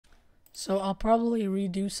So I'll probably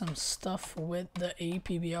redo some stuff with the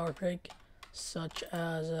AEPBR rig, such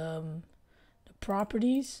as the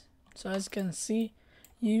properties. So as you can see,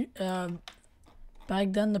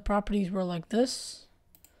 back then the properties were like this,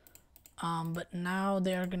 but now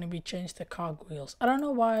they are going to be changed to cogwheels. I don't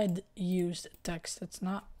know why I used text. It's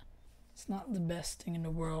not the best thing in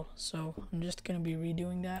the world, so I'm just going to be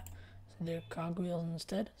redoing that. So they're cogwheels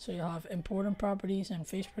instead. So you'll have important properties and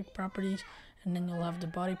Facebook properties, and then you'll have the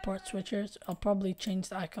body part switchers. I'll probably change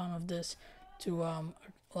the icon of this to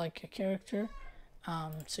like a character,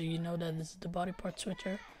 so you know that this is the body part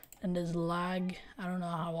switcher. And there's lag. I don't know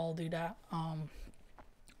how I'll do that.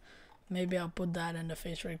 Maybe I'll put that in the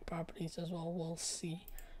face rig properties as well. We'll see.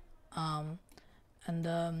 I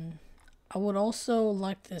would also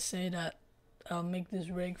like to say that I'll make this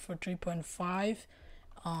rig for 3.5.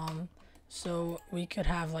 So we could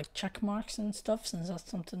have like check marks and stuff, since that's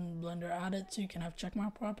something Blender added, so you can have check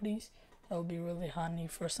mark properties. That would be really handy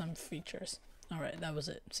for some features. Alright, that was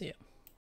it. See ya.